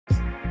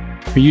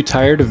Are you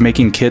tired of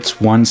making kits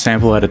one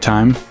sample at a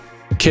time?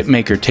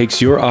 Kitmaker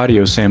takes your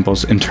audio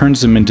samples and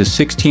turns them into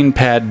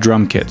 16-pad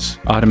drum kits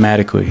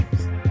automatically.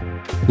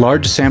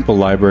 Large sample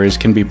libraries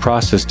can be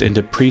processed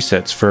into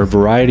presets for a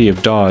variety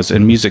of DAWs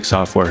and music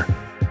software.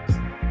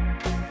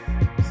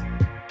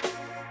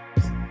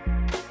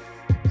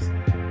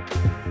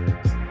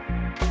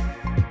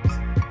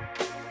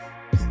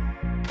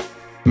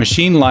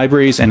 Machine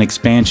libraries and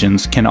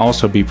expansions can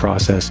also be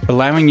processed,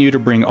 allowing you to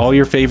bring all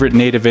your favorite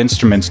native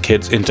instruments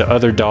kits into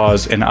other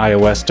DAWs and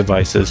iOS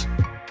devices.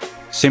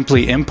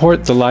 Simply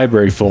import the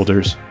library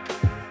folders,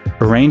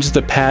 arrange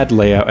the pad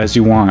layout as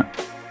you want,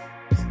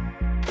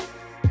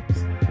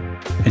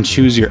 and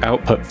choose your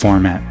output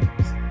format.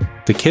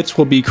 The kits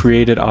will be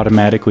created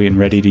automatically and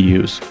ready to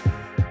use.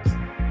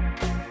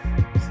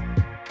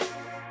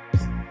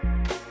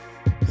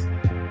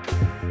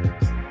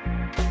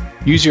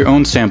 Use your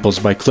own samples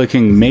by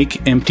clicking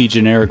Make Empty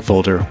Generic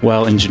Folder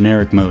while in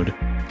generic mode.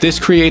 This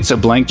creates a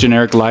blank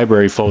generic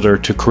library folder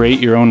to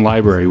create your own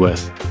library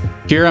with.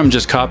 Here I'm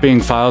just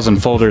copying files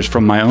and folders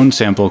from my own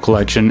sample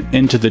collection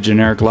into the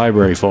generic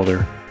library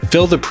folder.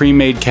 Fill the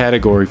pre-made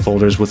category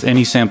folders with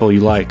any sample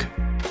you like.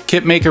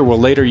 Kitmaker will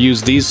later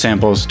use these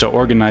samples to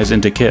organize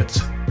into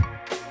kits.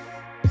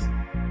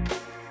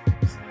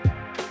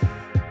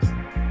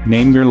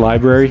 Name your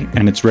library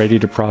and it's ready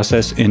to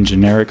process in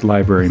generic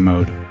library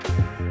mode.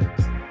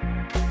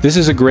 This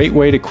is a great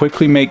way to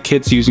quickly make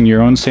kits using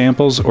your own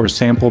samples or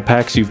sample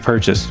packs you've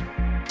purchased.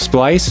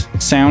 Splice,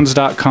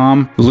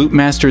 Sounds.com,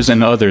 Loopmasters,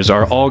 and others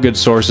are all good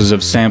sources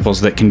of samples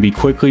that can be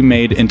quickly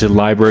made into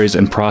libraries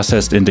and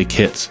processed into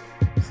kits.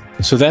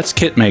 So that's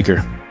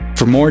Kitmaker.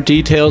 For more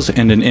details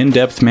and an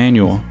in-depth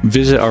manual,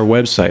 visit our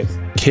website,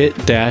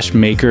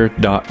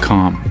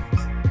 kit-maker.com.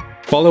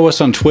 Follow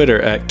us on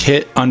Twitter at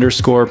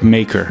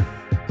kit_maker.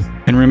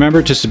 And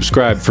remember to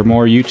subscribe for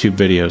more YouTube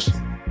videos.